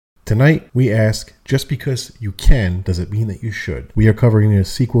Tonight, we ask, just because you can, does it mean that you should? We are covering a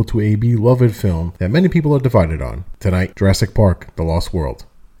sequel to a beloved film that many people are divided on. Tonight, Jurassic Park, The Lost World,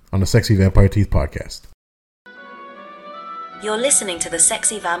 on the Sexy Vampire Teeth podcast. You're listening to the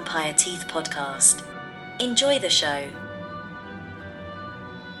Sexy Vampire Teeth podcast. Enjoy the show.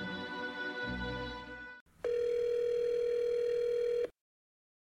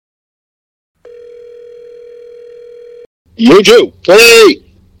 Mojo, hey!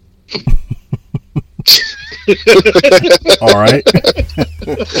 All right.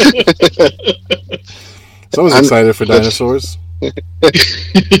 So I was excited for dinosaurs.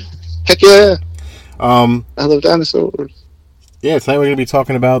 Heck yeah! I love dinosaurs. Yeah, tonight we're going to be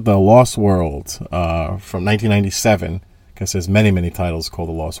talking about The Lost World from 1997, because there's many titles called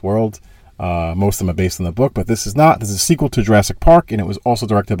The Lost World. Most of them are based on the book, but this is not. This is a sequel to Jurassic Park, and it was also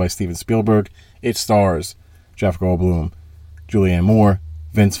directed by Steven Spielberg. It stars Jeff Goldblum, Julianne Moore,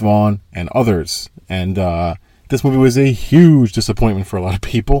 Vince Vaughn, and others. And this movie was a huge disappointment for a lot of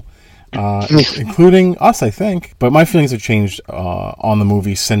people, including us, I think. But my feelings have changed on the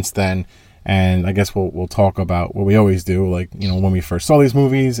movie since then. And I guess we'll talk about what we always do, like, you know, when we first saw these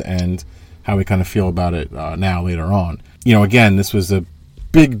movies and how we kind of feel about it now later on. You know, again, this was a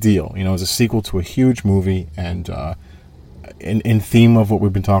big deal. You know, it was a sequel to a huge movie and in theme of what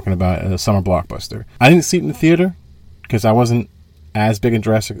we've been talking about, a summer blockbuster. I didn't see it in the theater because I wasn't as big in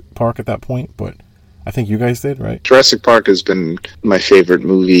Jurassic Park at that point, but I think you guys did, right? Jurassic Park has been my favorite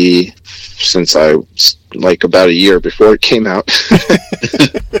movie since I was, like, about a year before it came out.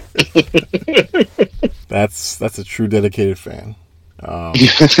 That's a true dedicated fan.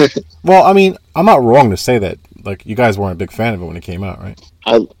 Well, I mean, I'm not wrong to say that, like, you guys weren't a big fan of it when it came out, right?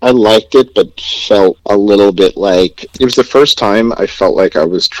 I liked it, but felt a little bit like... It was the first time I felt like I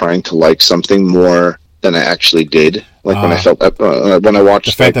was trying to like something more than I actually did. Like when I felt when I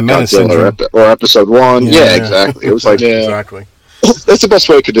watched like, Godzilla or Episode 1. Yeah, exactly. It was like... Exactly. That's the best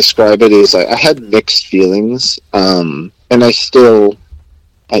way I could describe it, is I had mixed feelings, and I still...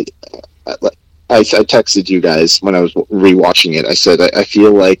 I texted you guys when I was rewatching it. I said I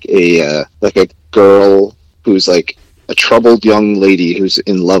feel like a girl who's like a troubled young lady who's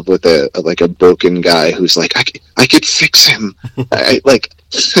in love with a broken guy who's like, I could fix him. I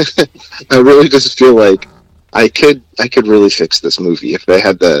really just feel like I could really fix this movie if they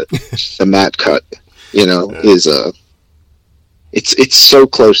had the Matt cut. You know, it's so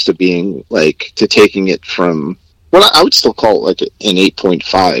close to being like, to taking it from what I would still call it like an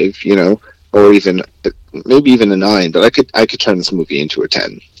 8.5. You know. Or even maybe even a 9, but I could turn this movie into a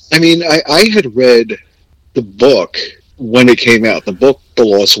 10. I mean, I had read the book when it came out. The book, The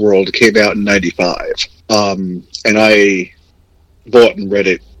Lost World, came out in 95. And I bought and read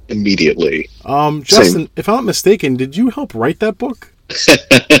it immediately. Justin, if I'm not mistaken, did you help write that book?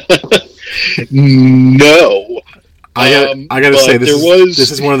 No. I gotta say, this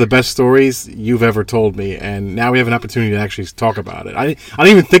is one of the best stories you've ever told me, and now we have an opportunity to actually talk about it. I didn't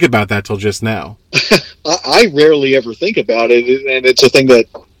even think about that till just now. I rarely ever think about it, and it's a thing that,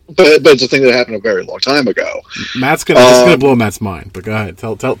 but it's a thing that happened a very long time ago. It's gonna blow Matt's mind. But go ahead,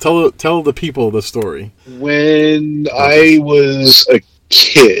 tell the people the story. When I was a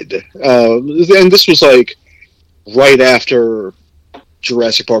kid, and this was like right after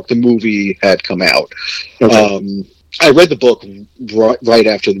Jurassic Park, the movie, had come out. Okay. I read the book right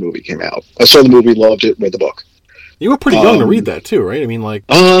after the movie came out. I saw the movie, loved it, read the book. You were pretty young to read that too, right? I mean, like...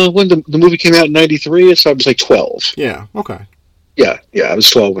 when the movie came out in 93, so I was like 12. Yeah, okay. Yeah, I was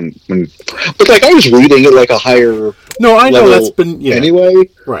 12 when... But, like, I was reading at, like, a higher No, I know that's been... Yeah. Anyway.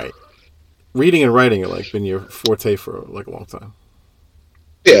 Right. Reading and writing have, like, been your forte for, like, a long time.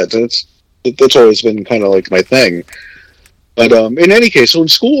 Yeah, that's always been kind of, like, my thing. But in any case, so in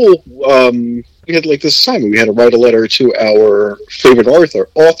school, we had like this assignment. We had to write a letter to our favorite author.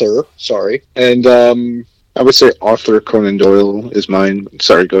 And I would say Arthur Conan Doyle is mine.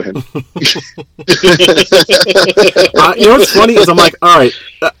 Sorry, go ahead. You know what's funny is I'm like, all right,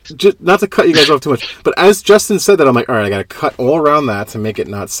 just, not to cut you guys off too much, but as Justin said that, I'm like, all right, I got to cut all around that to make it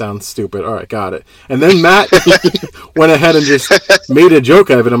not sound stupid. All right, got it. And then Matt went ahead and just made a joke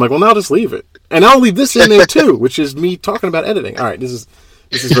out of it. I'm like, well, now just leave it. And I'll leave this in there too, which is me talking about editing. All right, this is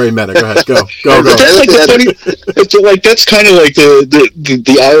very meta. Go ahead. Go. That's like the funny. It's like that's kind of like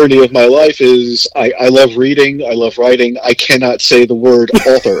the irony of my life is I love reading. I love writing. I cannot say the word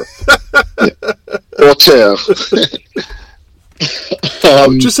author. Author.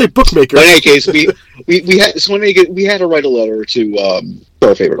 Just say bookmaker. In any case, we had to write a letter to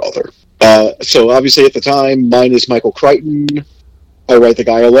our favorite author. So obviously at the time, mine is Michael Crichton. I write the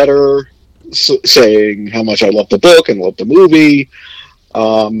guy a letter saying how much I love the book and love the movie.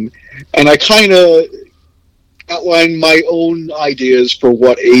 And I kind of outlined my own ideas for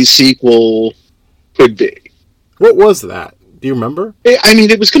what a sequel could be. What was that? Do you remember? I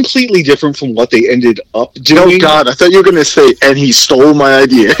mean, it was completely different from what they ended up doing. Oh God, I thought you were going to say, and he stole my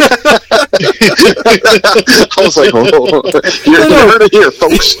idea. I was like, oh, you heard it here,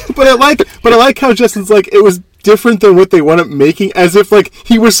 folks. But I like how Justin's like, it was different than what they wound up making, as if like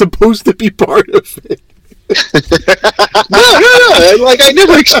he was supposed to be part of it. No. Like I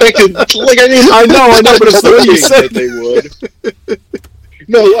never expected. Like I know, but it's the way you said that they would.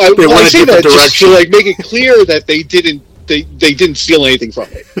 No, I say that just to like make it clear that they didn't steal anything from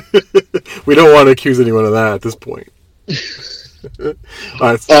it. We don't want to accuse anyone of that at this point. All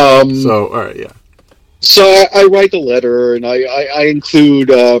right. All right, yeah. So I write the letter, and I include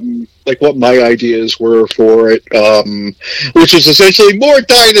like what my ideas were for it, which is essentially more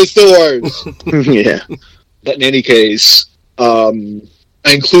dinosaurs. Yeah. But in any case, I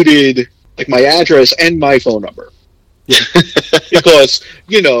included like my address and my phone number. Yeah. Because,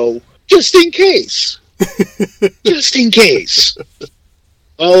 just in case. Just in case.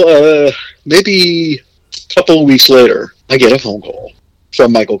 Well, maybe a couple of weeks later, I get a phone call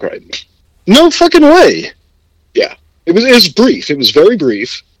from Michael Crichton. No fucking way. Yeah. It was brief. It was very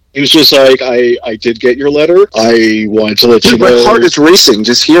brief. He was just like, I did get your letter. I wanted to let you know. My heart is racing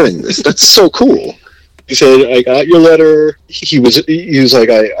just hearing this. That's so cool. He said, I got your letter. He was like,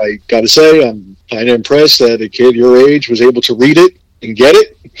 I gotta say, I'm kind of impressed that a kid your age was able to read it and get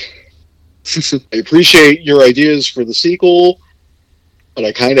it. I appreciate your ideas for the sequel, but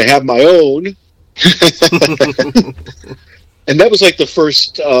I kind of have my own. And that was like the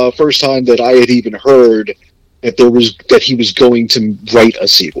first time that I had even heard that he was going to write a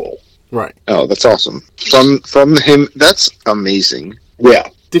sequel. Right. Oh, that's awesome. From him, that's amazing. Yeah.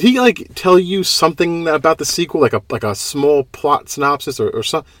 Did he like tell you something about the sequel, like a small plot synopsis or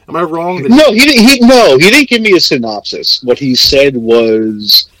something? Am I wrong? No, he didn't give me a synopsis. What he said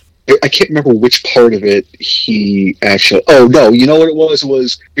was, I can't remember which part of it he actually. Oh no, you know what it was? It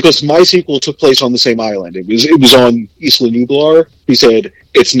was because my sequel took place on the same island. It was on Isla Nublar. He said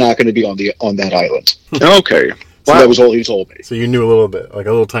it's not going to be on that island. Okay, so that was all he told me. So you knew a little bit, like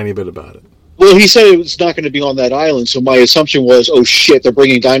a little tiny bit about it. Well, he said it was not going to be on that island, so my assumption was, oh shit, they're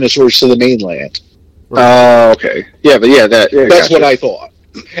bringing dinosaurs to the mainland. Oh, okay. Yeah, but that's gotcha. What I thought.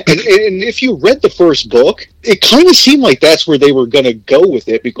 And if you read the first book, it kind of seemed like that's where they were going to go with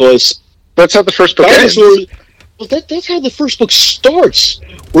it, because that's how the first book ends. Well, that's how the first book starts,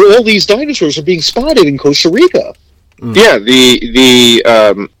 where all these dinosaurs are being spotted in Costa Rica. Mm. Yeah,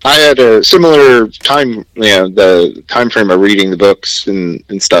 I had a similar time. Yeah, the time frame of reading the books and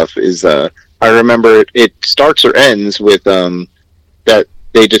stuff is. I remember it starts or ends with that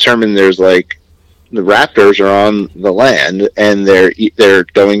they determine there's like the raptors are on the land and they're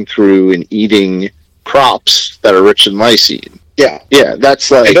going through and eating crops that are rich in lysine. Yeah, that's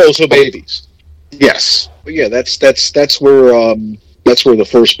like, and also babies. Yes, but yeah, that's where the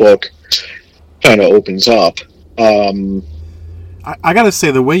first book kind of opens up. I gotta say,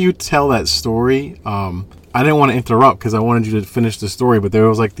 the way you tell that story, I didn't want to interrupt because I wanted you to finish the story, but there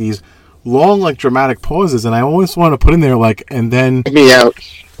was like these long, like dramatic pauses, and I always want to put in there like, and then get me out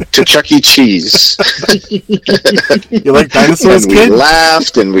to Chuck E. Cheese. You like dinosaurs, and kid? We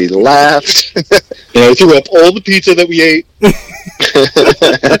laughed and we laughed. And I threw up all the pizza that we ate.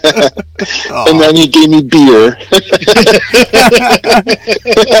 And then he gave me beer.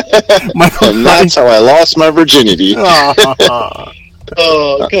 And that's how I lost my virginity.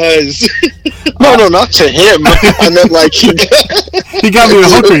 Oh, guys. No, not to him. I meant like he got me a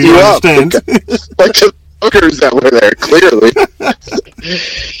hooker, you understand? Like the hookers that were there, clearly.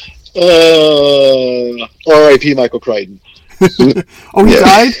 R.I.P. Michael Crichton. Oh, he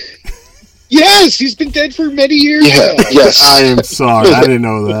died? Yes, he's been dead for many years now. Yes. I am sorry. I didn't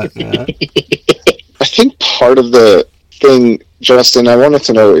know that. Yeah. I think part of the thing, Justin, I wanted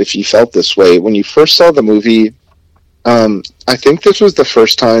to know if you felt this way. When you first saw the movie, I think this was the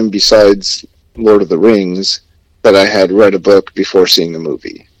first time, besides Lord of the Rings, that I had read a book before seeing the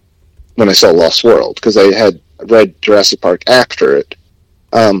movie. When I saw Lost World, because I had read Jurassic Park after it.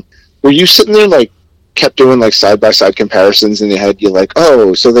 Were you sitting there, like, kept doing, like, side-by-side comparisons in your head? You're like,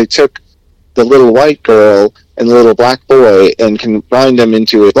 oh, so they took the little white girl and the little black boy and combined them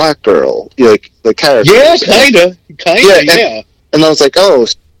into a black girl, like the characters. Yeah, kinda. And I was like, oh,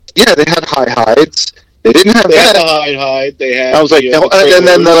 yeah, they had high hides. They didn't have that. Had hide. They had. I was like, and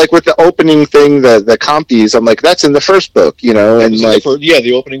then like with the opening thing, the compies. I'm like, that's in the first book, you know, and like,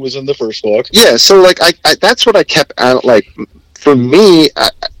 the opening was in the first book. Yeah, so like, I that's what I kept out. Like, for me,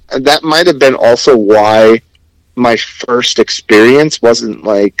 that might have been also why my first experience wasn't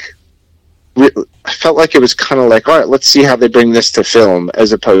like. I felt like it was kind of like, all right, let's see how they bring this to film,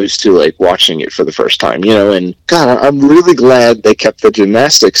 as opposed to like watching it for the first time, you know. And God, I'm really glad they kept the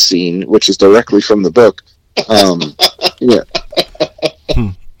gymnastics scene, which is directly from the book. Yeah,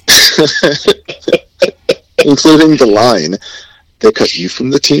 including the line, "They cut you from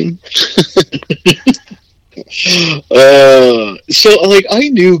the team." So like I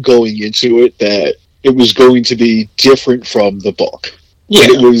knew going into it that it was going to be different from the book. Yeah,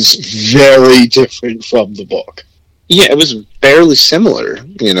 it was very different from the book. Yeah, it was barely similar,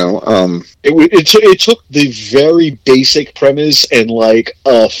 you know. It took the very basic premise and like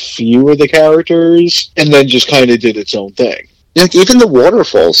a few of the characters, and then just kind of did its own thing. Like even the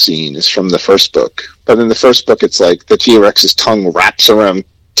waterfall scene is from the first book, but in the first book, it's like the T-Rex's tongue wraps around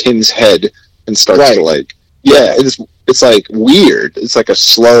Tim's head and starts to like, it's like weird. It's like a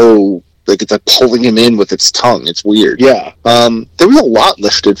slow. Like it's like pulling him in with its tongue. It's weird. Yeah. There was a lot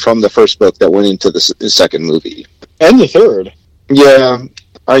lifted from the first book that went into the second movie and the third. Yeah,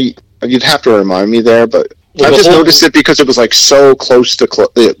 you'd have to remind me there, but I just noticed it because it was like so close to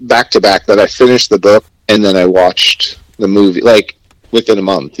back to back that I finished the book and then I watched the movie like within a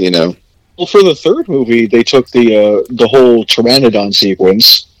month. You know. Well, for the third movie, they took the whole Pteranodon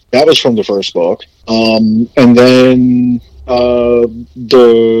sequence that was from the first book, and then.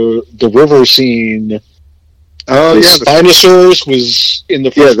 The river scene. Oh yeah, the dinosaurs was in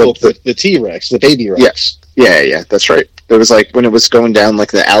the first book. The T-Rex, the baby Rex. Yes, yeah, that's right. It was like when it was going down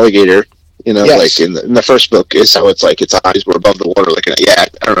like the alligator. You know, like in the first book is how it's like its eyes were above the water. Like I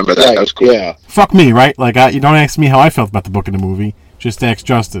remember that. Right, that was cool. Yeah. Fuck me, right? Like you don't ask me how I felt about the book and the movie. Just ask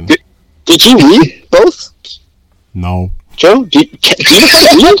Justin. Did you read both? No. Joe, do you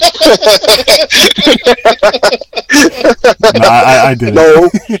No, I didn't. No,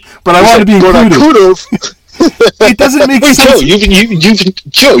 but I wanted to be included. Kudos. It doesn't make sense.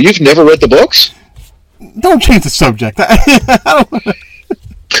 Joe, you've never read the books? Don't change the subject.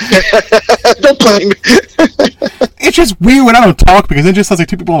 Don't blame me. It's just weird when I don't talk because it just sounds like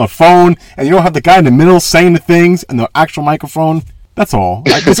two people on the phone and you don't have the guy in the middle saying the things and the actual microphone. That's all.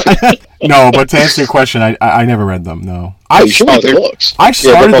 No, but to answer your question, I never read them. No, you should read the books. I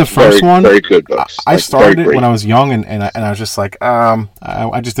started the first one. Very good books. I started it when I was young, and I was just like,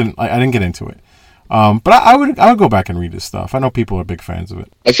 I just didn't. I didn't get into it. But I would go back and read this stuff. I know people are big fans of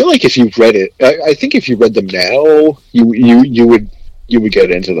it. I feel like if you've read it, I think if you read them now, you would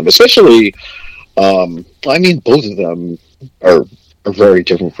get into them. Especially, I mean, both of them are very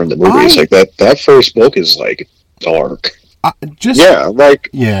different from the movies. Like that first book is like dark.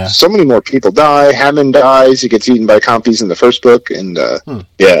 So many more people die. Hammond dies. He gets eaten by compies in the first book, and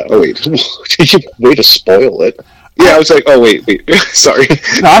yeah. Oh wait, way to spoil it. Yeah, I was like, oh wait, sorry.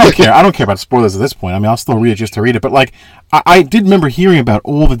 No, I don't care. I don't care about spoilers at this point. I mean, I'll still read it just to read it. But like, I did remember hearing about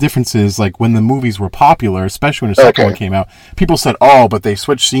all the differences, like when the movies were popular, especially when the second one came out. People said, "Oh, but they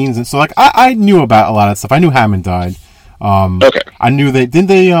switched scenes," and so like, I knew about a lot of stuff. I knew Hammond died. I knew didn't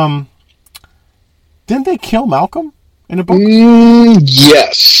they kill Malcolm in a book?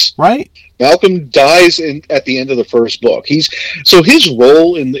 Yes. Right? Malcolm dies at the end of the first book. His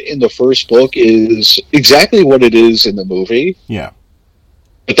role in the first book is exactly what it is in the movie. Yeah.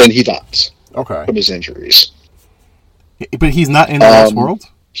 But then he dies. Okay. From his injuries. But he's not in the Lost World?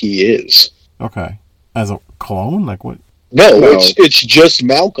 He is. Okay. As a clone? Like what? No, it's just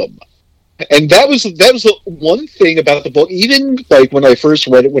Malcolm. And that was the one thing about the book. Even like when I first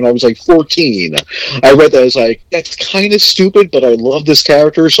read it when I was like 14, I read that I was like, that's kind of stupid, but I love this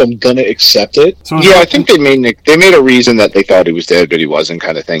character, so I'm gonna accept it. So I think they made a reason that they thought he was dead, but he wasn't,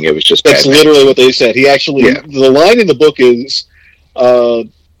 kind of thing. It was just that's literally what they said. He actually the line in the book is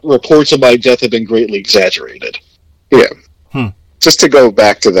reports of my death have been greatly exaggerated. Yeah. Just to go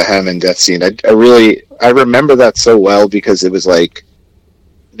back to the Hammond death scene, I remember that so well because it was like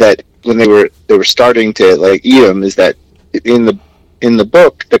that. When they were starting to like eat them, is that in the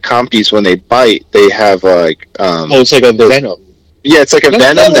book the compies when they bite they have like it's like a venom. Yeah, it's like a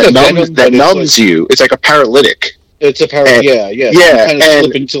venom that numbs you. It's like a paralytic. It's a paralytic. Yeah. You kind of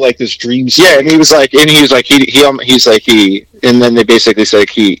slip into like this dream state. Yeah, and he was like, and then they basically said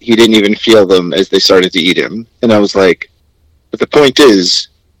he didn't even feel them as they started to eat him, and I was like, but the point is.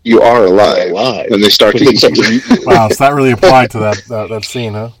 You are alive when they start to eat you. Wow, so that really applied to that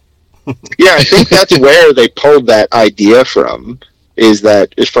scene, huh? Yeah, I think that's where they pulled that idea from. Is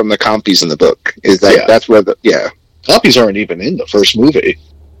from the compies in the book? That's where compies aren't even in the first movie?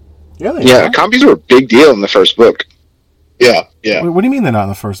 Yeah, compies were a big deal in the first book. Yeah. Wait, what do you mean they're not in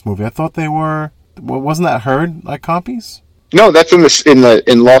the first movie? I thought they were. Wasn't that heard like compies? No, that's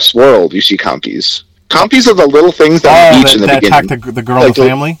in Lost World. You see compies. Compies are the little things that beach in the beginning. That attack the girl and the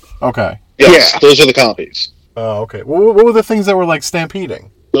family? Okay. Yes, those are the compies. Oh, okay. What were the things that were like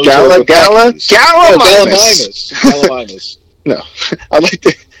stampeding? Gallimimus. No. I like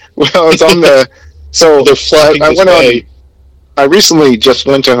to... Well, it's on the... So, they're flying I went on... I recently just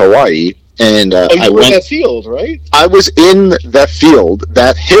went to Hawaii, and I went in that field, right? I was in that field,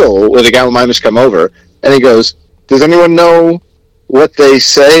 that hill where the Gallimimus come over, and he goes, does anyone know what they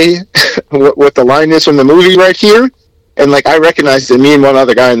say, what the line is from the movie right here? And, like, I recognized it. Me and one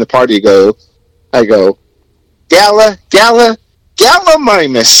other guy in the party go, Gallimimus,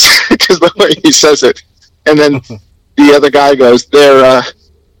 because the way he says it. And then the other guy goes, they're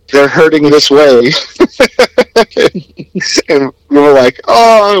hurting this way. And we were like,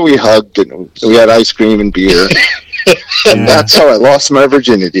 oh, we hugged and we had ice cream and beer. And that's how I lost my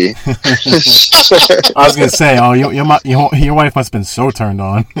virginity. I was going to say, your wife must have been so turned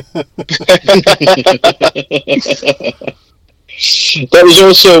on. That was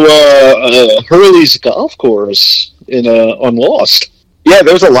also Hurley's golf course on Lost. Yeah,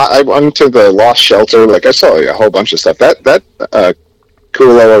 there was a lot. I went to the Lost Shelter. Like, I saw a whole bunch of stuff. That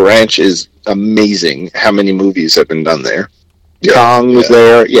Kualoa Ranch is amazing. How many movies have been done there? Yeah, Kong was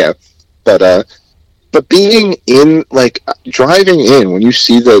there. Yeah, but being in, like, driving in when you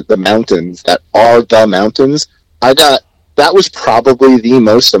see the mountains that are the mountains, that was probably the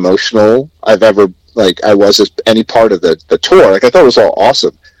most emotional I've ever, like, I was as any part of the tour. Like, I thought it was all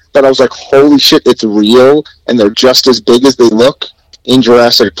awesome, but I was like, holy shit, it's real, and they're just as big as they look in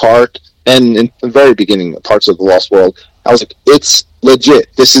Jurassic Park, and in the very beginning, parts of the Lost World. I was like, it's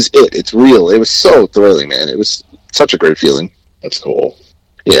legit. This is it. It's real. It was so thrilling, man. It was such a great feeling. That's cool.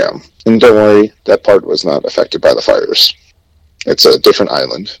 Yeah. And don't worry, that part was not affected by the fires. It's a different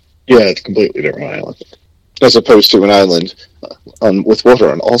island. Yeah, it's a completely different island. As opposed to an island with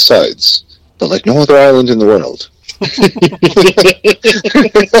water on all sides, but like no other island in the world.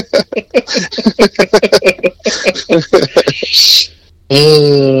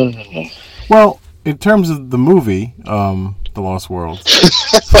 Well, in terms of the movie, The Lost World.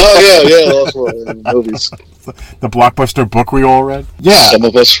 Lost World movies. The blockbuster book we all read. Yeah, some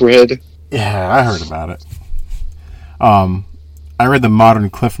of us read. Yeah, I heard about it. I read the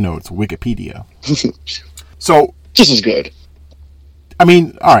modern Cliff Notes Wikipedia. So just as good. I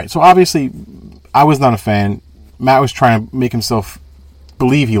mean, all right. So obviously, I was not a fan. Matt was trying to make himself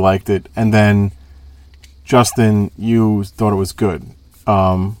believe he liked it, and then Justin, you thought it was good.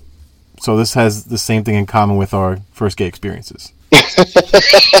 So this has the same thing in common with our first gay experiences.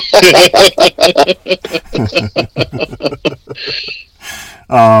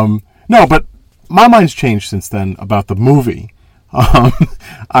 No, but my mind's changed since then about the movie.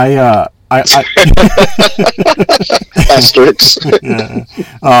 Asterisks. Yeah.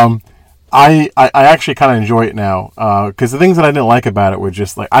 I actually kind of enjoy it now because the things that I didn't like about it were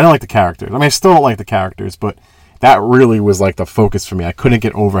just like, I didn't like the characters. I mean, I still don't like the characters, but that really was like the focus for me. I couldn't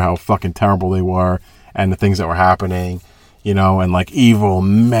get over how fucking terrible they were and the things that were happening, you know, and like evil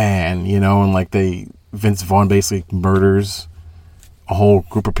man, you know, and like Vince Vaughn basically murders a whole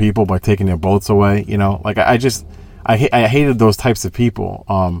group of people by taking their bullets away, you know, like I hated those types of people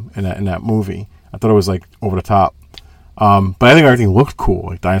in that movie. I thought it was like over the top. But I think everything looked cool.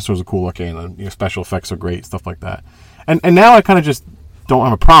 Like dinosaurs are cool looking, and you know, special effects are great, stuff like that. And now I kind of just don't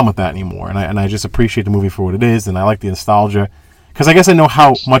have a problem with that anymore. And I just appreciate the movie for what it is, and I like the nostalgia because I guess I know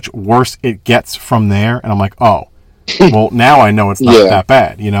how much worse it gets from there, and I'm like, oh, well, now I know it's not that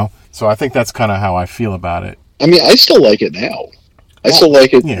bad, you know. So I think that's kind of how I feel about it. I mean, I still like it now. I still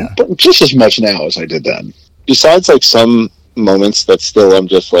like it just as much now as I did then. Besides, like some moments that still I'm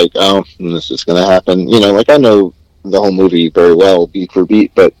just like, oh, this is going to happen. You know, like I know the whole movie very well, beat for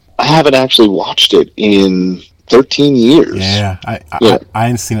beat, but I haven't actually watched it in 13 years. Yeah, I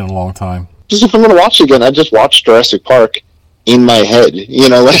hadn't seen it in a long time. Just if I'm going to watch it again, I just watched Jurassic Park in my head, you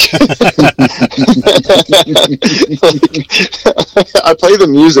know, like I play the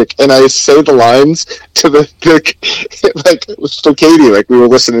music and I say the lines to the like for Katie, like we were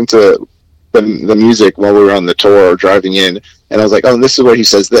listening to the music while we were on the tour or driving in, and I was like, oh, and this is where he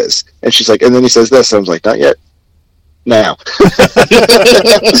says this, and she's like, and then he says this, and I was like, not yet. Now.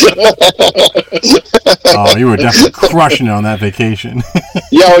 Oh, you were definitely crushing it on that vacation.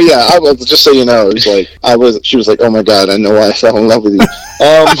 Yeah, I was, just so you know, it was like she was like, oh my god, I know why I fell in love with you.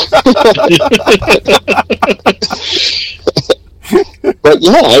 But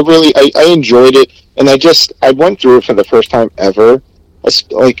yeah, I enjoyed it, and I went through it for the first time ever.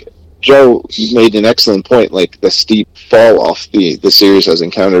 Like Joe made an excellent point, like the steep fall off the series has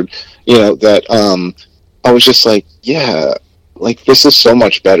encountered, you know, that I was just like, yeah, like this is so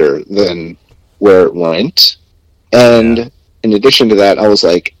much better than where it went. And in addition to that, I was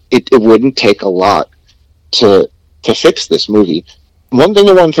like, it wouldn't take a lot to fix this movie. One thing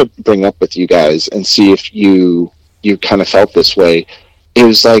I wanted to bring up with you guys and see if you kind of felt this way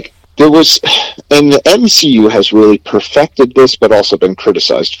is like, there was, and the MCU has really perfected this, but also been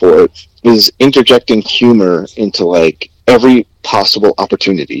criticized for it, is interjecting humor into like every possible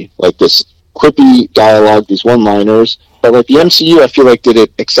opportunity, like this quippy dialogue, these one-liners. But like the MCU, I feel like did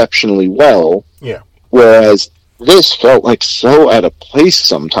it exceptionally well. Yeah. Whereas this felt like so out of place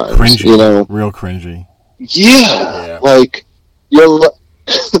sometimes. Cringy, you know, real cringy. Yeah. Like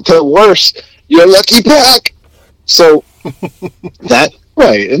the worst. You're lucky back. So that.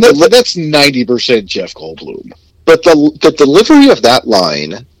 Right, and that's 90% Jeff Goldblum. But the delivery of that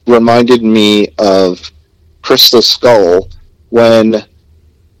line reminded me of Crystal Skull when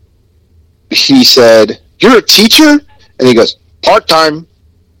he said, "You're a teacher?" And he goes, "Part-time."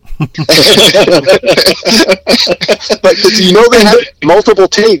 But you know they have multiple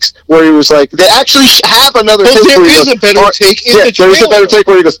takes where he was like, they actually have another take. There is a better take in the trailer. There's a better take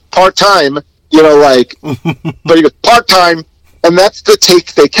where he goes, "Part-time," you know, like, but he goes, "Part-time." And that's the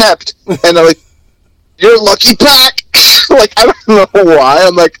take they kept. And I'm like, "You're lucky back." Like, I don't know why.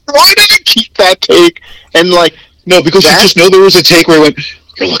 I'm like, why did they keep that take? And like, no, because you just know there was a take where he went,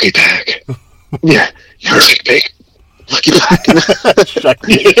 "You're lucky back." Yeah, "You're lucky back. Lucky back.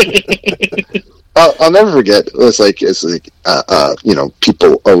 I'll never forget. It's like you know,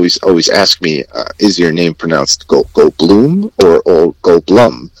 people always ask me, is your name pronounced Goldblum or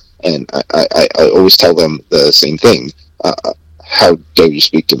Goldblum? And I always tell them the same thing. How dare you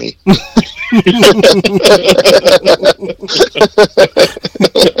speak to me?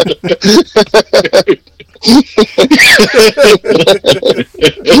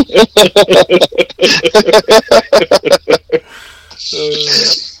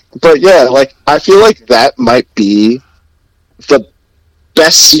 But yeah, like, I feel like that might be the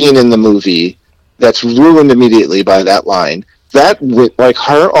best scene in the movie that's ruined immediately by that line. That, like,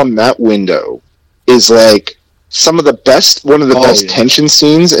 her on that window is like one of the best tension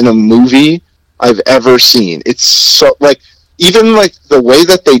scenes in a movie I've ever seen. It's so, like, even like the way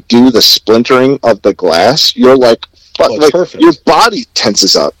that they do the splintering of the glass, you're like, your body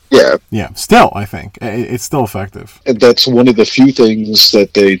tenses up. Yeah. Yeah. Still, I think it's still effective. And that's one of the few things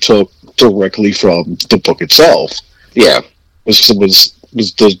that they took directly from the book itself. Yeah. Was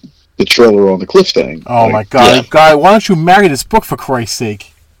the trailer on the cliff thing. Oh, like, my God. Yeah. Guy, why don't you marry this book, for Christ's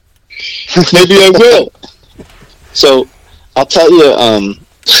sake? Maybe I will. So, I'll tell you,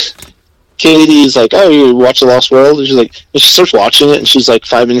 Katie's like, "Oh, you watch The Lost World?" And she starts watching it, and she's like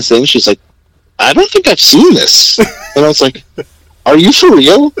 5 minutes in, she's like, "I don't think I've seen this." And I was like, "Are you for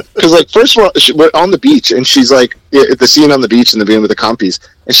real?" Because, like, first of all, we're on the beach, and she's like, the scene on the beach in the beginning with the compies,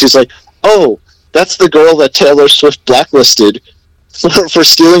 and she's like, "Oh, that's the girl that Taylor Swift blacklisted for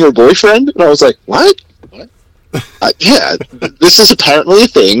stealing her boyfriend?" And I was like, "What?" Yeah, this is apparently a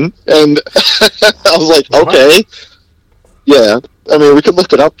thing. And I was like, okay. Yeah, I mean, we could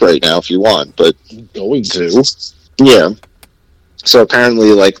look it up right now if you want, but I'm going to. Yeah. So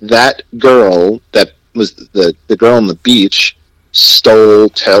apparently, like, that girl that was the girl on the beach stole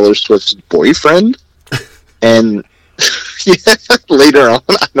Taylor Swift's boyfriend, and yeah, later on,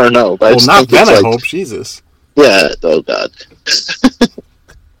 I don't know. But well, not then, I hope. Jesus. Yeah, oh God.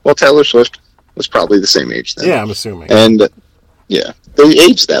 Well, Taylor Swift was probably the same age then. Yeah, I'm assuming. And, yeah, they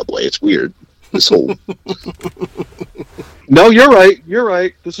age that way. It's weird, this whole... No, you're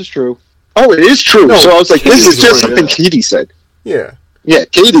right. This is true. Oh, it is true. No, so I was like, this is just something Katie said. Yeah. Yeah,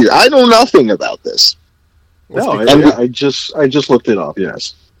 Katie, I know nothing about this. No, I just looked it up,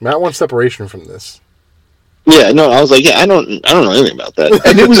 yes. Matt wants separation from this. Yeah, no, I was like, yeah, I don't know anything about that.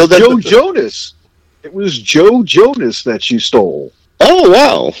 And it was Joe Jonas. It was Joe Jonas that you stole. Oh,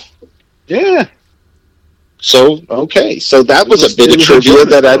 wow. Yeah. So, okay. So that was a bit of trivia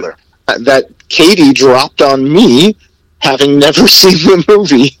that Katie dropped on me, having never seen the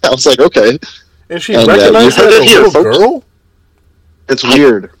movie. I was like, okay. And she recognized that as a little girl? It's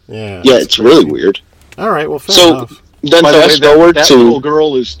weird. Yeah, it's really weird. All right, well, fair enough. Then fast forward that little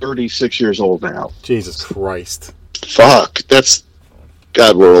girl is 36 years old now. Jesus Christ. Fuck, that's...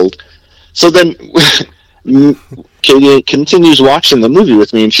 God, we're old. So then... Katie continues watching the movie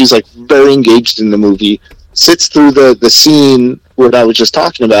with me, and she's like very engaged in the movie, sits through the scene what I was just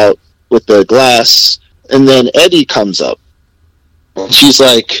talking about with the glass, and then Eddie comes up. She's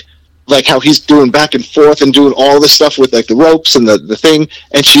like how he's doing back and forth and doing all this stuff with like the ropes and the thing,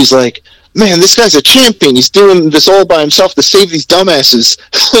 and she's like, "Man, this guy's a champion. He's doing this all by himself to save these dumbasses."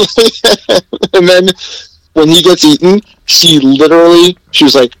 And then when he gets eaten, she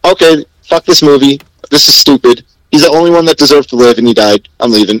was like, "Okay, fuck this movie. This is stupid. He's the only one that deserved to live, and he died.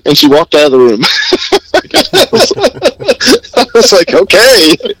 I'm leaving. And she walked out of the room. I was like,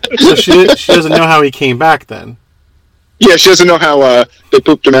 okay. So she doesn't know how he came back then. Yeah, she doesn't know how they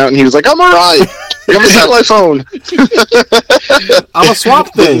pooped him out, and he was like, I'm alright. I'm a satellite phone. I'm a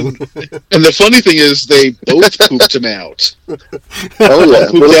swamp thing. And the funny thing is, they both pooped him out. Oh, yeah.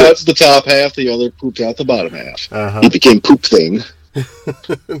 One pooped out the top half, the other pooped out the bottom half. Uh-huh. He became Poop Thing.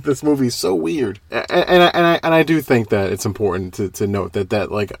 This movie's so weird, and I do think that it's important to note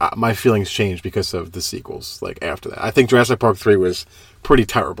that like my feelings changed because of the sequels. Like after that, I think Jurassic Park 3 was pretty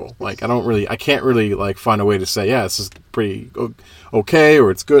terrible. Like I can't really like find a way to say this is pretty okay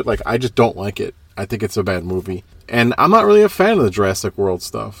or it's good. Like I just don't like it. I think it's a bad movie, and I'm not really a fan of the Jurassic World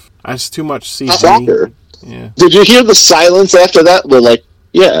stuff. It's too much CG. Soccer. Yeah. Did you hear the silence after that? We're like,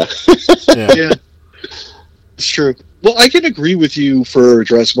 yeah. Yeah. It's true. Well, I can agree with you for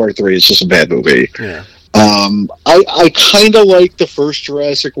Jurassic Park 3. It's just a bad movie. Yeah. I kind of like the first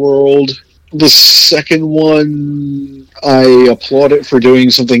Jurassic World. The second one, I applaud it for doing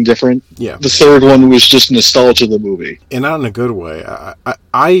something different. Yeah. The third one was just nostalgia of the movie. And not in a good way. I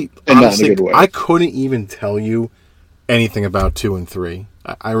And not honestly, in a good way. I couldn't even tell you anything about 2 and 3.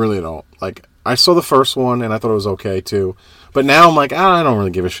 I really don't. Like, I saw the first one, and I thought it was okay, too. But now I'm like, I don't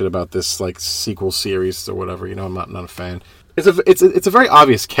really give a shit about this like sequel series or whatever. You know, I'm not a fan. It's a very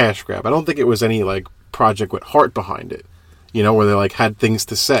obvious cash grab. I don't think it was any like project with heart behind it. You know, where they like had things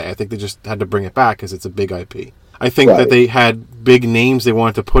to say. I think they just had to bring it back because it's a big IP. I think that they had big names they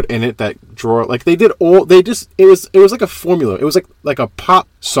wanted to put in it that draw like they did all. They just it was like a formula. It was like a pop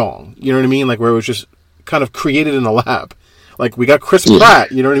song. You know what I mean? Like where it was just kind of created in the lab. Like we got Chris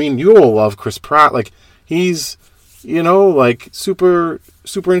Pratt. You know what I mean? You all love Chris Pratt. Like he's, you know, like super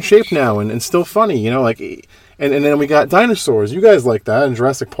in shape now and still funny, you know, like, and then we got dinosaurs. You guys like that, and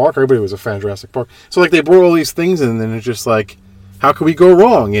Jurassic Park. Everybody was a fan of Jurassic Park. So like they brought all these things in, and then it's just like, how could we go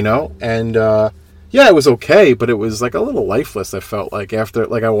wrong, you know? And yeah, it was okay, but it was like a little lifeless. I felt like after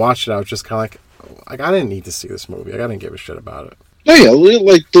like I watched it, I was just kind of like I didn't need to see this movie. I didn't give a shit about it. Yeah,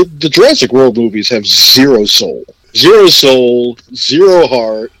 like the Jurassic World movies have zero soul, zero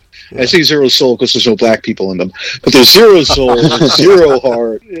heart. Yeah. I say zero soul because there's no black people in them, but there's zero soul, zero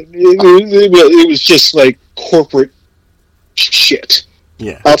heart. It was just like corporate shit.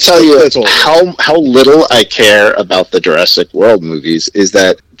 Yeah, I'll tell you how little I care about the Jurassic World movies is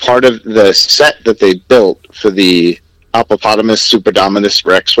that part of the set that they built for the Hippopotamus Superdominus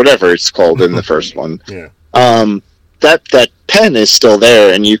Rex, whatever it's called in the first one. Yeah. That pen is still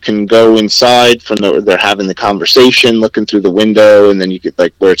there, and you can go inside from they're having the conversation, looking through the window, and then you get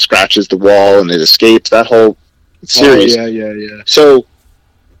like where it scratches the wall and it escapes. That whole series. Oh, yeah. So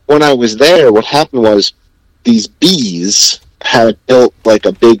when I was there, what happened was these bees had built like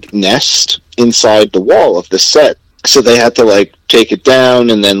a big nest inside the wall of the set, so they had to like take it down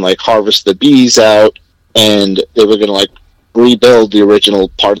and then like harvest the bees out, and they were gonna like rebuild the original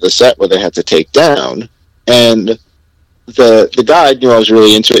part of the set where they had to take down. And the guy knew I was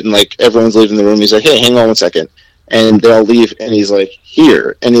really into it, and like everyone's leaving the room. He's like, "Hey, hang on 1 second," and they all leave, and he's like,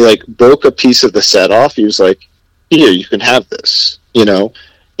 "Here," and he like broke a piece of the set off. He was like, "Here, you can have this." You know,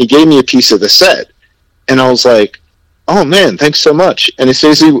 he gave me a piece of the set, and I was like, "Oh man, thanks so much." And as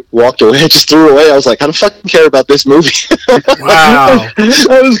soon as he walked away, I just threw it away. I was like, "I don't fucking care about this movie." Wow.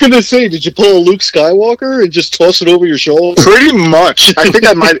 I was gonna say, did you pull a Luke Skywalker and just toss it over your shoulder? Pretty much. I think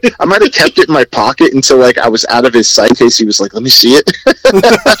I might have kept it in my pocket until like I was out of his sight in case he was like, "Let me see it."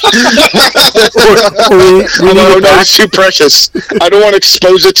 No, it's too precious. I don't want to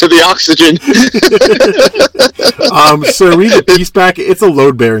expose it to the oxygen. So read the piece back. It's a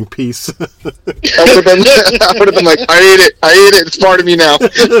load-bearing piece. I would have been like, I ate it. It's part of me now.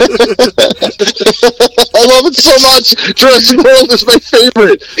 I love it so much. Jurassic World is my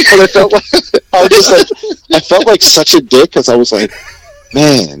favorite. But I felt like such a dick because I was like,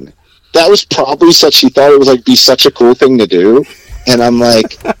 man, that was probably he thought it was like be such a cool thing to do. And I'm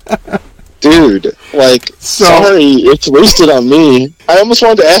like, dude, like, sorry, it's wasted on me. I almost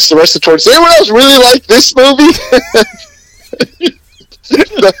wanted to ask the rest of the tour, does anyone else really like this movie?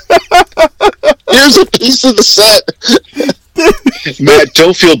 Here's a piece of the set. Matt,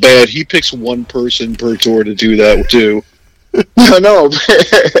 don't feel bad. He picks one person per tour to do that too. No,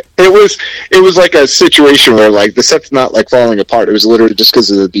 it was like a situation where like the set's not like falling apart. It was literally just because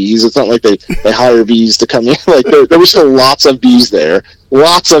of the bees. It's not like they hire bees to come in. Like there were still lots of bees there,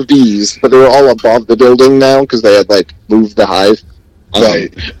 but they were all above the building now because they had like moved the hive.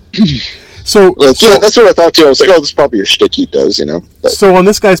 Right. So, yeah, that's what I thought too. I was like, oh, this is probably a shtick he does, you know. But. So on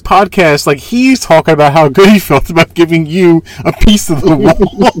this guy's podcast, like, he's talking about how good he felt about giving you a piece of the wall.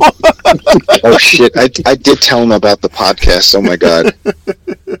 Oh shit! I did tell him about the podcast. Oh my god,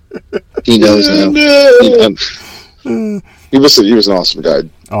 he knows now. He was an awesome guy.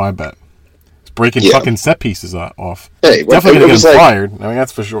 Oh, I bet. He's breaking fucking set pieces off. Hey, definitely gonna get him like, fired. I mean,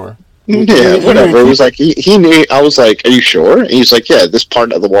 that's for sure. Yeah, whatever. It was like he knew. I was like, "Are you sure?" And he's like, "Yeah, this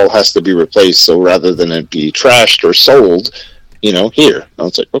part of the wall has to be replaced. So rather than it be trashed or sold, you know, here." I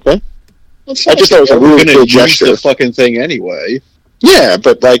was like, "Okay." I just thought it was a really cool gesture. The fucking thing anyway. Yeah,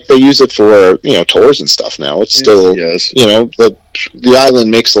 but like they use it for tours and stuff now. It's still the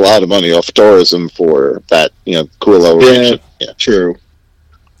island makes a lot of money off tourism for that cool elevation. Yeah, true.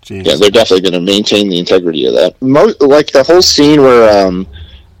 Jesus. Yeah, they're definitely going to maintain the integrity of that. Like the whole scene where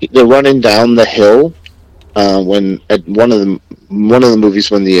they're running down the hill when at one of the movies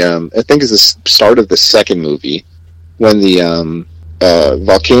when the I think is the start of the second movie when the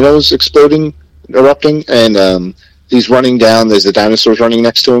volcano's erupting and he's running down. There's the dinosaurs running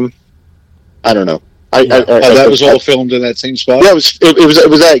next to him. I don't know. That was all filmed in that same spot. Yeah, it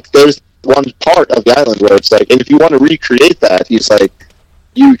was like there's one part of the island where it's like, and if you want to recreate that, he's like,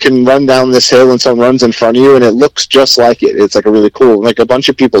 you can run down this hill and someone runs in front of you and it looks just like it. It's like a really cool. Like a bunch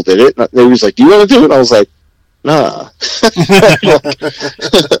of people did it. And they was like, "Do you want to do it?" And I was like, "Nah."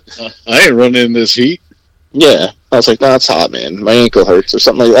 I ain't running in this heat. Yeah, I was like, "No, it's hot, man. My ankle hurts," or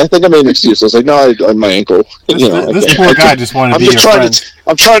something like that. I think I made an excuse. I was like, "No, my ankle." This poor guy just wanted to be your friend.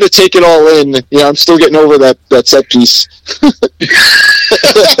 I'm trying to take it all in. I'm still getting over that set piece.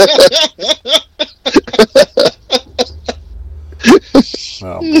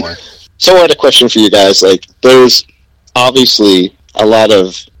 Oh boy. So I had a question for you guys. Like, there's obviously a lot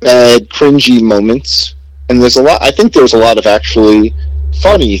of bad, cringy moments, and there's a lot. I think there's a lot of actually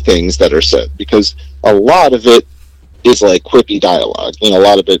funny things that are said because a lot of it is like quippy dialogue. A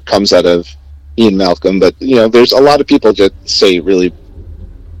lot of it comes out of Ian Malcolm, but there's a lot of people that say really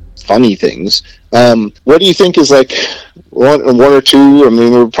funny things. What do you think is like one or two? I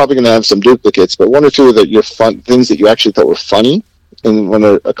mean, we're probably going to have some duplicates, but one or two of your fun things that you actually thought were funny, and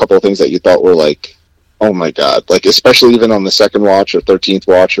a couple of things that you thought were like, oh my god, like especially even on the second watch or 13th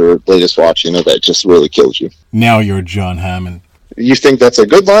watch or latest watch, that just really kills you. Now you're John Hammond. You think that's a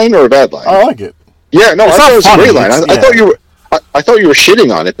good line or a bad line? I like it. Yeah, no, I thought it was a great line. I thought you were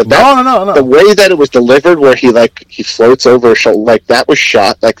shitting on it, but no. The way that it was delivered, where he floats over a shoulder, like that was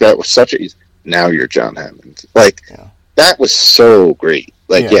shot, like that was such a. Now you're John Hammond. Like that was so great.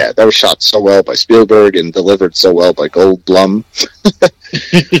 Like that was shot so well by Spielberg and delivered so well by Goldblum.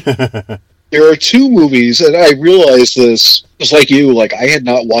 There are two movies, and I realized this just like you. Like I had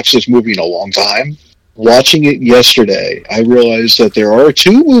not watched this movie in a long time. Watching it yesterday, I realized that there are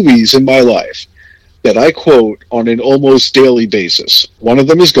two movies in my life that I quote on an almost daily basis. One of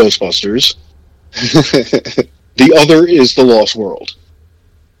them is Ghostbusters. The other is The Lost World.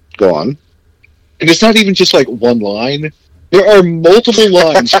 Go on. And it's not even just like one line. There are multiple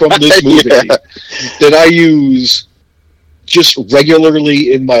lines from this movie that I use just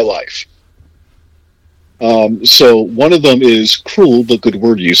regularly in my life. So one of them is cruel but good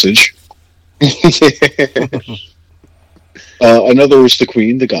word usage. Another is the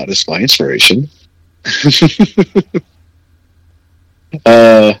Queen, the Goddess by inspiration.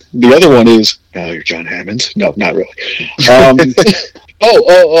 The other one is you're John Hammond. No, not really. And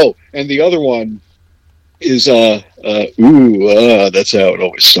the other one is that's how it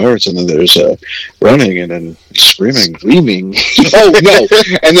always starts, and then there's running and then screaming. Oh no!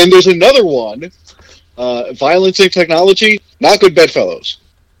 And then there's another one, violence and technology, not good bedfellows.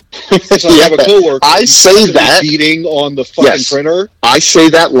 So I have a coworker. I say that beating on the fucking printer. I say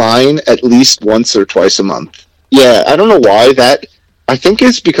that line at least once or twice a month. Yeah, I don't know why that. I think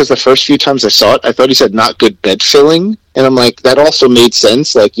it's because the first few times I saw it, I thought he said not good bed filling, and I'm like, that also made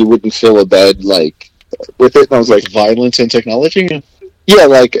sense. Like you wouldn't fill a bed like with it. And I was like, violence and technology. Yeah,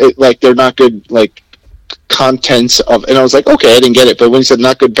 like they're not good like contents of. And I was like, okay, I didn't get it. But when he said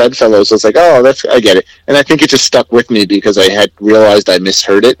not good bedfellows, I was like, oh, I get it. And I think it just stuck with me because I had realized I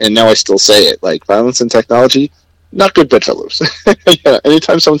misheard it, and now I still say it. Like violence and technology, not good bedfellows. Yeah,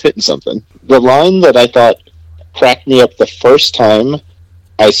 anytime someone's hitting something. The line that I thought cracked me up the first time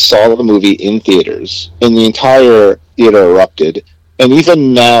I saw the movie in theaters, and the entire theater erupted. And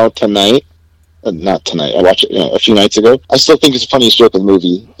even now, tonight, not tonight, I watched it a few nights ago, I still think it's the funniest joke in the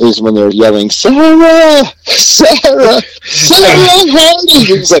movie, is when they're yelling, Sarah! Sarah! Sarah Hardy!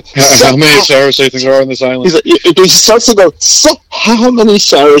 He's like, how many Sarahs do you think are on this island? He's like, he starts to go, how many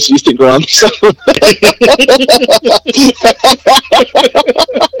Sarahs do you think are on this island?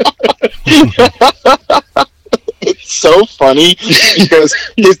 It's so funny because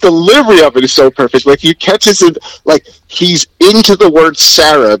his delivery of it is so perfect. Like, he catches it, like, he's into the word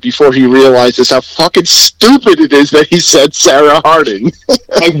Sarah before he realizes how fucking stupid it is that he said Sarah Harding.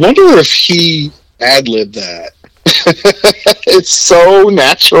 I wonder if he ad-libbed that. It's so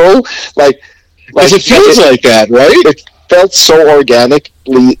natural. Like it feels like that, right? It felt so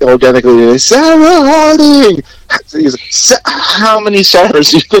organically. Sarah Harding! How many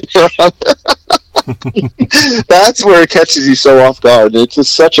Sarahs do you think are on there? That's where it catches you so off guard. It's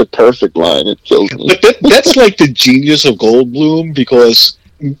just such a perfect line. It kills me. But that's like the genius of Goldblum, because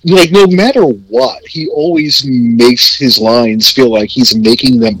like no matter what, he always makes his lines feel like he's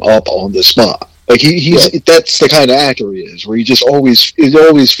making them up on the spot. Like that's the kind of actor he is, where it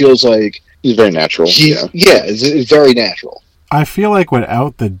always feels like he's very natural. It's very natural. I feel like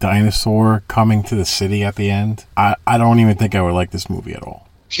without the dinosaur coming to the city at the end, I don't even think I would like this movie at all.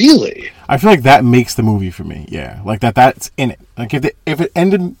 Really? I feel like that makes the movie for me. Yeah, like that's in it. Like if it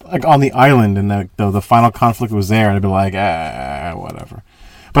ended like on the island and the final conflict was there, I'd be like, whatever.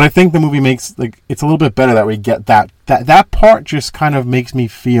 But I think the movie makes like it's a little bit better that we get that part just kind of makes me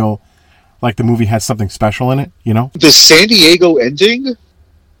feel like the movie has something special in it. You know, the San Diego ending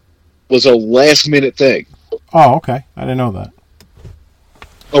was a last minute thing. Oh, okay, I didn't know that.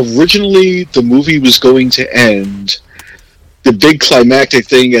 Originally, the movie was going to end. The big climactic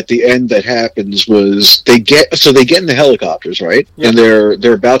thing at the end that happens was they get in the helicopters, right? Yeah. And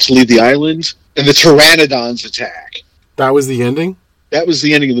they're about to leave the island, and the pteranodons attack. That was the ending? That was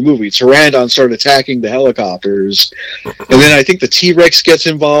the ending of the movie. Pteranodons start attacking the helicopters, and then I think the T-Rex gets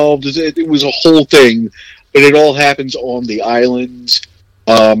involved. It was a whole thing, but it all happens on the island.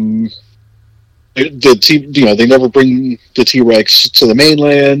 They never bring the T-Rex to the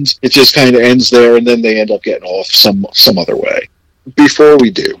mainland. It just kind of ends there, and then they end up getting off some other way. Before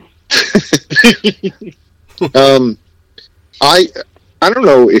we do, I don't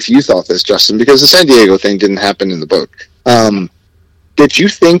know if you thought this, Justin, because the San Diego thing didn't happen in the book. Did you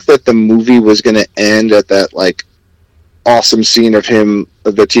think that the movie was going to end at that like awesome scene of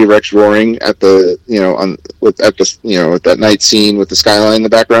the T-Rex roaring at with that night scene with the skyline in the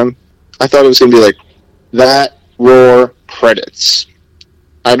background? I thought it was going to be like that roar credits.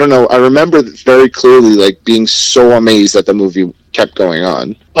 I don't know. I remember very clearly like being so amazed that the movie kept going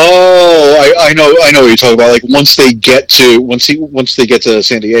on. Oh, I know what you're talking about. Like once they get to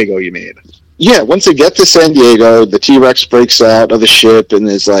San Diego, you mean? Yeah, once they get to San Diego, the T-Rex breaks out of the ship and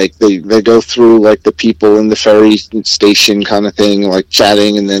is like they go through like the people in the ferry station kind of thing, like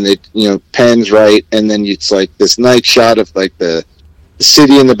chatting, and then it pans right, and then it's like this night shot of like the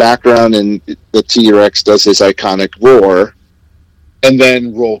city in the background, and the T-Rex does his iconic roar, and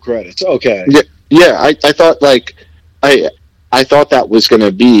then roll credits. Okay. Yeah. I thought like I thought that was going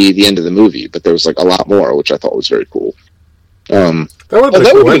to be the end of the movie, but there was like a lot more, which I thought was very cool. That would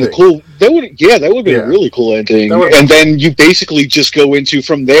have been cool. That would have been a really cool ending. And then you basically just go into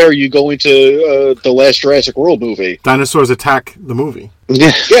the last Jurassic World movie. Dinosaurs attack the movie.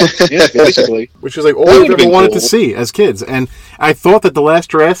 Yeah, basically. Which is like all we ever wanted to see as kids. And I thought that the last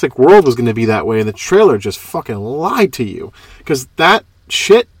Jurassic World was going to be that way, and the trailer just fucking lied to you. Because that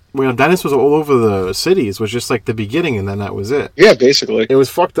shit, dinosaurs all over the cities, was just like the beginning, and then that was it. Yeah, basically. It was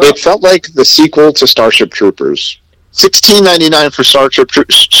fucked up. It felt like the sequel to Starship Troopers. $16.99 for Starship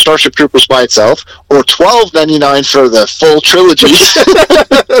Troopers by itself, or $12.99 for the full trilogy.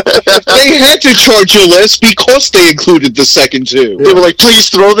 They had to charge you less because they included the second two. Yeah. They were like, please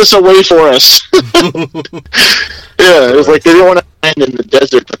throw this away for us. Yeah, it was like they didn't want to land in the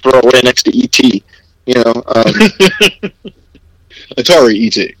desert to throw away next to E.T. Atari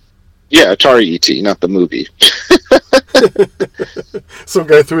E.T. Yeah, Atari E.T., not the movie. Some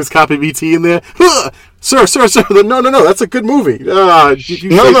guy threw his copy of E.T. in there. Sir. No, that's a good movie. No. Have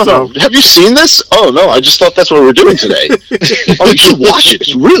you seen this? Oh, no, I just thought that's what we're doing today. Oh, you should watch it.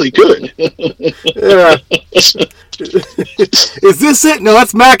 It's really good. Yeah. Is this it? No,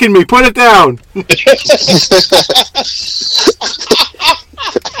 that's macking me. Put it down.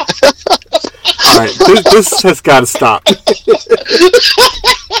 All right, this has got to stop.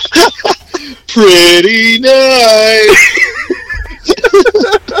 Pretty nice.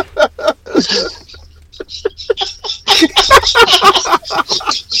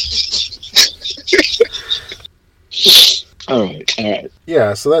 All right.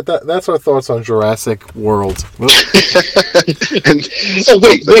 Yeah, so that's our thoughts on Jurassic World. Wait,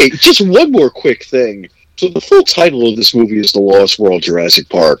 just one more quick thing. So the full title of this movie is The Lost World Jurassic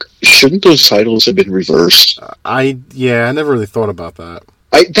Park. Shouldn't those titles have been reversed? I never really thought about that.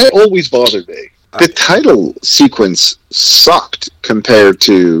 That always bothered me. The title sequence sucked compared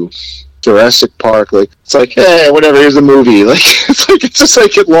to Jurassic Park, like it's like, hey, whatever, here's a movie. Like it's just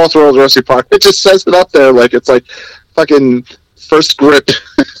like at Lost World Jurassic Park. It just says it up there like it's like fucking first grip.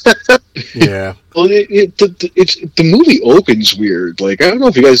 Yeah. Well, the movie opens weird. Like, I don't know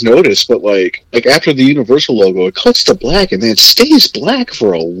if you guys noticed, but like after the Universal logo, it cuts to black, and then it stays black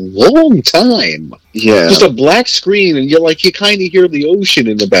for a long time. Yeah, just a black screen, and you kind of hear the ocean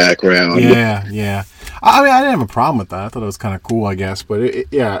in the background. Yeah. I mean, I didn't have a problem with that. I thought it was kind of cool, I guess. But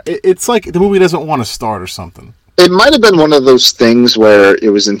it's like the movie doesn't want to start or something. It might have been one of those things where it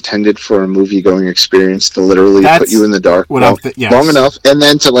was intended for a movie-going experience to literally put you in the dark long enough, and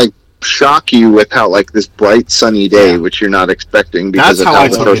then to like shock you with how like this bright sunny day, which you're not expecting because of how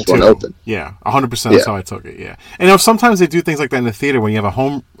the first one opened. Yeah, 100%. That's how I took it. Yeah, and sometimes they do things like that in the theater. When you have a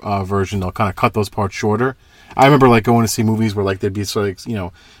home version, they'll kind of cut those parts shorter. I remember like going to see movies where like there'd be sort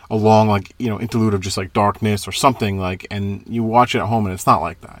of a long like interlude of just like darkness or something like, and you watch it at home and it's not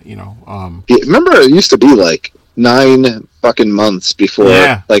like that. Remember it used to be like 9 fucking months before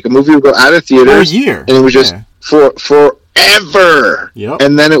like a movie would go out of theaters, a year, and it was just forever. Yep.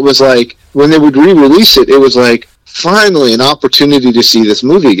 And then it was like when they would re-release it, it was like finally an opportunity to see this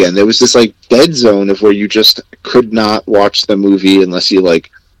movie again. There was this like dead zone of where you just could not watch the movie unless you like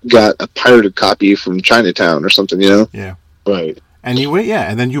got a pirated copy from Chinatown or something, Yeah. Right. And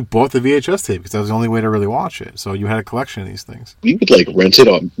and then you bought the VHS tape because that was the only way to really watch it. So you had a collection of these things. We would like rent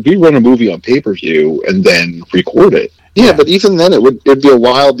a movie on pay-per-view and then record it. Yeah, but even then it'd be a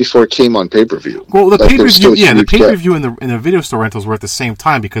while before it came on pay-per-view. Well, the pay-per-view, the pay-per-view and the video store rentals were at the same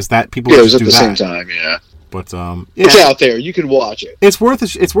time because that people it was at the same time, yeah. But it's out there. You can watch it. It's worth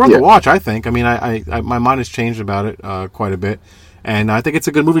a watch, I think. I mean, I my mind has changed about it quite a bit, and I think it's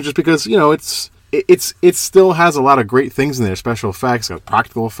a good movie just because it still has a lot of great things in there, special effects, got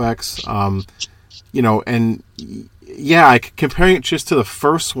practical effects, and comparing it just to the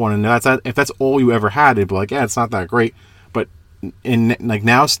first one, and if that's all you ever had, it'd be like, it's not that great. But in like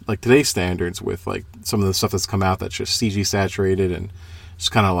now, like today's standards, with like some of the stuff that's come out that's just CG saturated and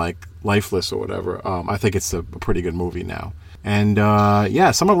just kind of like lifeless or whatever, I think it's a pretty good movie now. And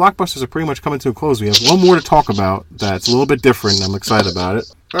Summer Blockbusters are pretty much coming to a close. We have one more to talk about that's a little bit different, and I'm excited about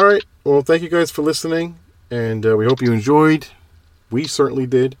it. All right. Well, thank you guys for listening, and we hope you enjoyed. We certainly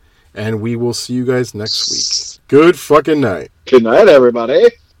did, and we will see you guys next week. Good fucking night. Good night, everybody.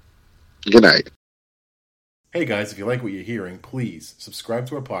 Good night. Hey guys, if you like what you're hearing, please subscribe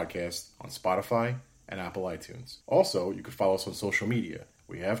to our podcast on Spotify and Apple iTunes. Also, you can follow us on social media.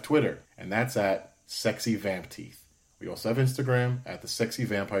 We have Twitter, and that's at Sexy Vamp Teeth. We also have Instagram at the Sexy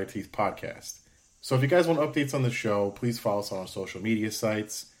Vampire Teeth Podcast. So if you guys want updates on the show, please follow us on our social media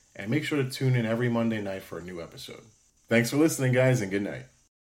sites, and make sure to tune in every Monday night for a new episode. Thanks for listening, guys, and good night.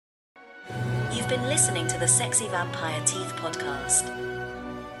 You've been listening to the Sexy Vampire Teeth Podcast.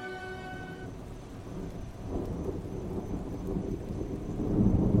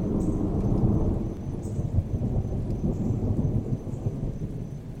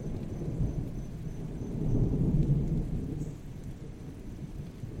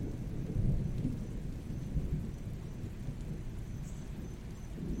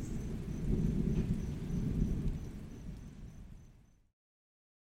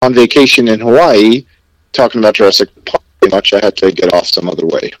 On vacation in Hawaii, talking about Jurassic Park, pretty much I had to get off some other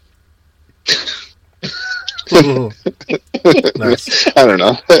way. Nice. I don't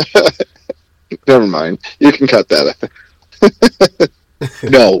know. Never mind. You can cut that.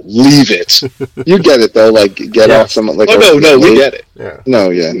 No, leave it. You get it though. Like get off some. Like no, we get it. Yeah. No,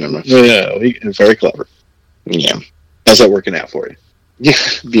 yeah, never mind. No, very clever. Yeah. How's that working out for you? Yeah,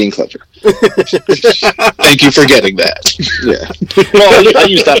 being clever. Thank you for getting that. Yeah. Well, I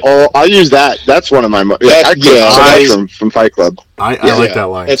use that all. I use that. That's one of my. From Fight Club. I like that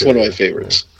line. That's too. one of my favorites.